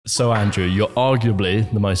So Andrew, you're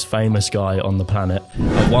arguably the most famous guy on the planet.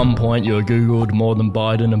 At one point you were Googled more than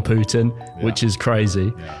Biden and Putin, which is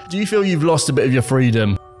crazy. Do you feel you've lost a bit of your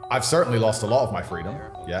freedom? I've certainly lost a lot of my freedom,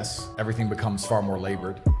 yes. Everything becomes far more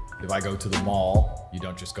labored. If I go to the mall, you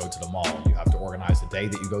don't just go to the mall. You have to organize the day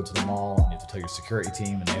that you go to the mall, and you have to tell your security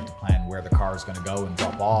team, and they have to plan where the car is gonna go and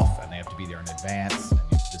drop off, and they have to be there in advance, and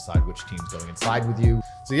you have to decide which team's going inside with you.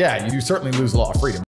 So yeah, you certainly lose a lot of freedom.